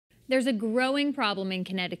There's a growing problem in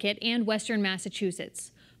Connecticut and Western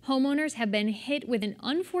Massachusetts. Homeowners have been hit with an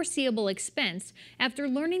unforeseeable expense after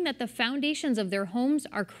learning that the foundations of their homes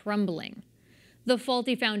are crumbling. The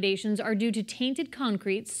faulty foundations are due to tainted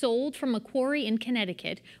concrete sold from a quarry in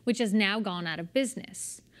Connecticut, which has now gone out of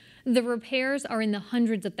business. The repairs are in the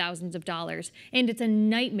hundreds of thousands of dollars, and it's a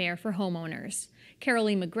nightmare for homeowners.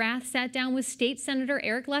 Carolee McGrath sat down with State Senator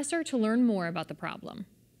Eric Lesser to learn more about the problem.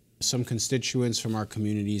 Some constituents from our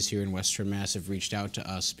communities here in Western Mass have reached out to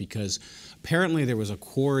us because apparently there was a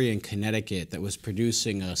quarry in Connecticut that was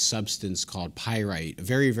producing a substance called pyrite, a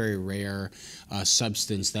very, very rare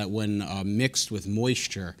substance that when mixed with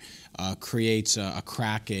moisture creates a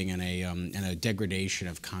cracking and a degradation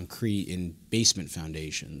of concrete in basement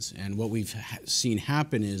foundations. And what we've seen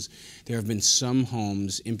happen is there have been some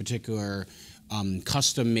homes, in particular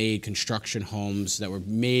custom-made construction homes that were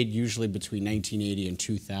made usually between 1980 and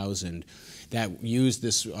 2000 that used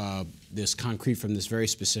this concrete from this very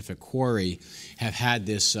specific quarry, have had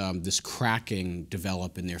this cracking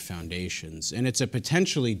develop in their foundations. And it's a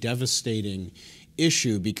potentially devastating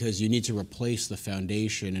issue because you need to replace the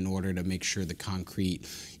foundation in order to make sure the concrete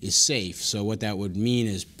is safe. So what that would mean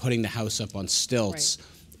is putting the house up on stilts, right,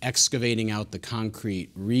 excavating out the concrete,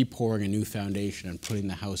 re-pouring a new foundation, and putting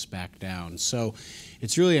the house back down. So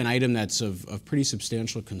it's really an item that's of pretty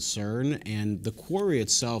substantial concern, and the quarry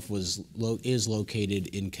itself is located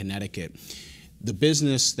in Connecticut. The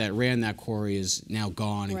business that ran that quarry is now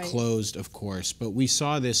gone and right, closed, of course, but we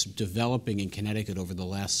saw this developing in Connecticut over the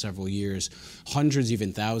last several years. Hundreds,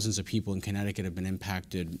 even thousands of people in Connecticut have been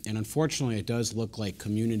impacted, and unfortunately it does look like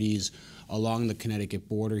communities along the Connecticut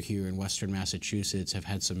border here in Western Massachusetts have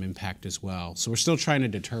had some impact as well. So we're still trying to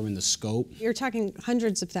determine the scope. You're talking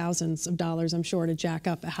hundreds of thousands of dollars, I'm sure, to jack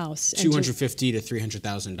up a house. $250,000 to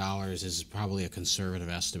 $300,000 is probably a conservative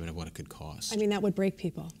estimate of what it could cost. I mean, that would break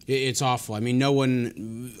people. It's awful. I mean,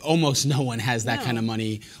 almost no one has that kind of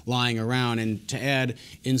money lying around. And to add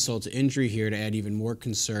insult to injury here, to add even more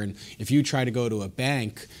concern, if you try to go to a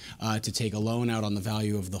bank to take a loan out on the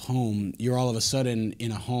value of the home, you're all of a sudden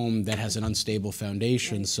in a home that has an unstable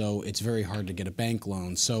foundation, right, so it's very hard to get a bank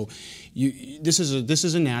loan. So this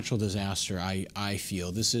is a natural disaster, I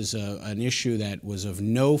feel. This is an issue that was of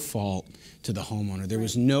no fault to the homeowner. There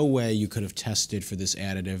was no way you could have tested for this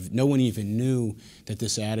additive. No one even knew that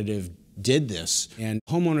this additive did this. And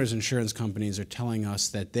homeowners insurance companies are telling us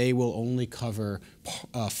that they will only cover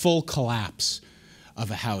full collapse of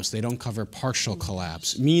a house. They don't cover partial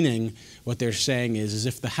collapse, meaning what they're saying is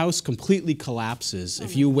if the house completely collapses,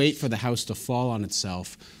 if you wait for the house to fall on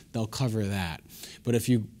itself, they'll cover that. But if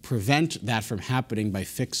you prevent that from happening by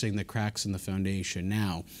fixing the cracks in the foundation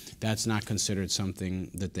now, that's not considered something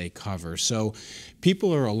that they cover. So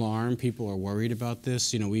people are alarmed, people are worried about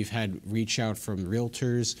this. You know, we've had reach out from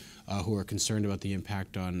realtors who are concerned about the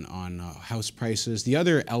impact on house prices. The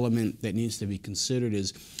other element that needs to be considered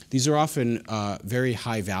is these are often very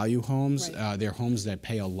high value homes. Right. They're homes that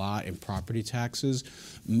pay a lot in property taxes.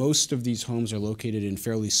 Most of these homes are located in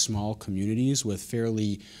fairly small communities with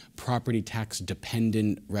fairly property tax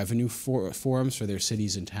dependent revenue forms for their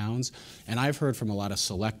cities and towns. And I've heard from a lot of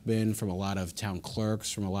selectmen, from a lot of town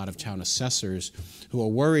clerks, from a lot of town assessors who are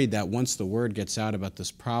worried that once the word gets out about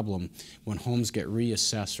this problem, when homes get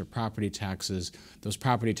reassessed for property taxes, those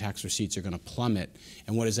property tax receipts are going to plummet.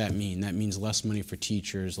 And what does that mean? That means less money for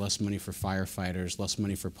teachers, less money for firefighters, less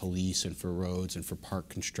money for police and for roads and for park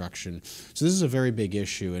construction. So this is a very big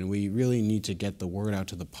issue, and we really need to get the word out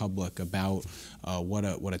to the public about what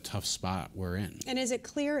a tough spot we're in. And is it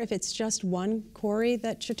clear if it's just one quarry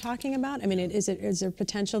that you're talking about? I mean, is there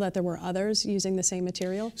potential that there were others using the same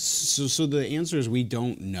material? So the answer is we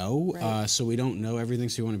don't know. Right. So we don't know everything,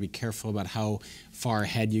 so you want to be careful about how far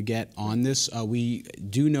ahead you get on this. We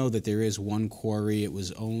do know that there is one quarry. It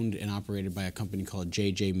was owned and operated by a company called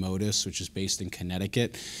J.J. Modis, which is based in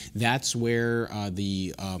Connecticut. That's where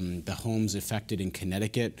the homes affected in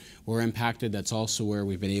Connecticut were impacted. That's also where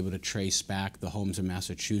we've been able to trace back the homes in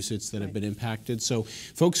Massachusetts that have been impacted. So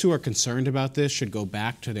folks who are concerned about this should go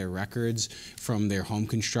back to their records from their home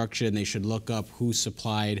construction. They should look up who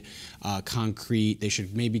supplied concrete. They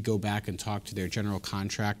should maybe go back and talk to their general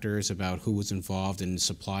contractors about who was involved in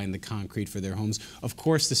supplying the concrete for their homes. Of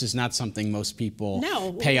course, this is not something most people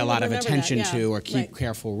pay a lot of attention to or keep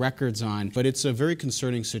careful records on, but it's a very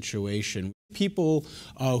concerning situation. People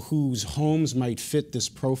whose homes might fit this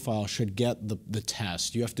profile should get the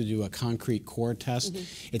test. You have to do a concrete core test.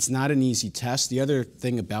 It's not an easy test. The other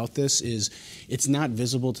thing about this is it's not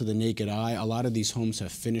visible to the naked eye. A lot of these homes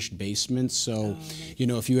have finished basements, so you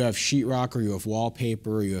know, if you have sheetrock or you have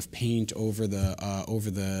wallpaper or you have paint over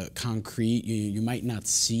the concrete, you might not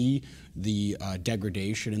see the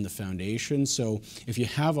degradation in the foundation. So if you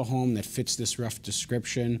have a home that fits this rough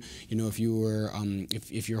description, you know, if you were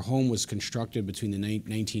if your home was constructed between the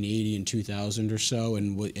 1980 and 2000 or so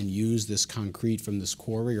and used this concrete from this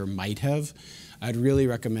quarry, or might have, I'd really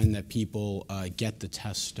recommend that people get the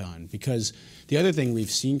test done, because the other thing we've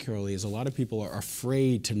seen, Carolee, is a lot of people are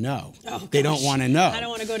afraid to know. Oh, they don't want to know. I don't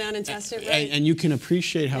want to go down and test it, right? And you can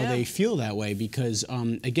appreciate how they feel that way, because,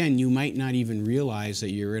 again, you might not even realize that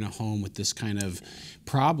you're in a home with this kind of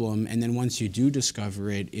problem, and then once you do discover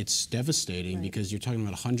it, it's devastating, because you're talking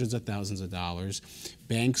about hundreds of thousands of dollars.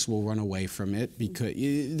 Banks will run away from it, because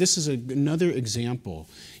this is another example.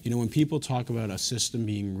 You know, when people talk about a system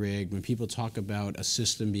being rigged, when people talk about a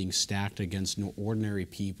system being stacked against ordinary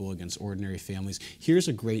people, against ordinary families, here's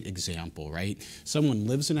a great example, right? Someone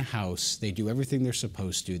lives in a house, they do everything they're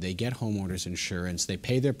supposed to, they get homeowners insurance, they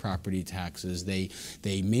pay their property taxes, they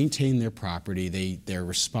maintain their property, they're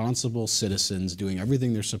responsible citizens doing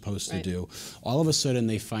everything they're supposed to do. All of a sudden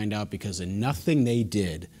they find out, because of nothing they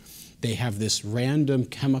did, they have this random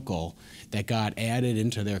chemical that got added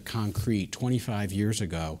into their concrete 25 years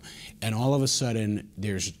ago, and all of a sudden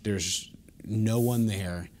there's no one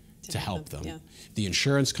there to help them. The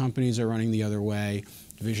insurance companies are running the other way.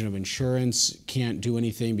 Division of Insurance can't do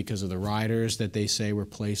anything because of the riders that they say were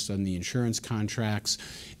placed on the insurance contracts.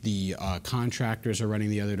 The contractors are running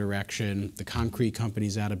the other direction. The concrete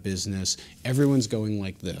company's out of business. Everyone's going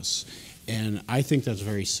like this. And I think that's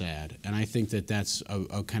very sad. And I think that that's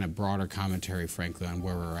a kind of broader commentary, frankly, on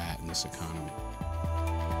where we're at in this economy.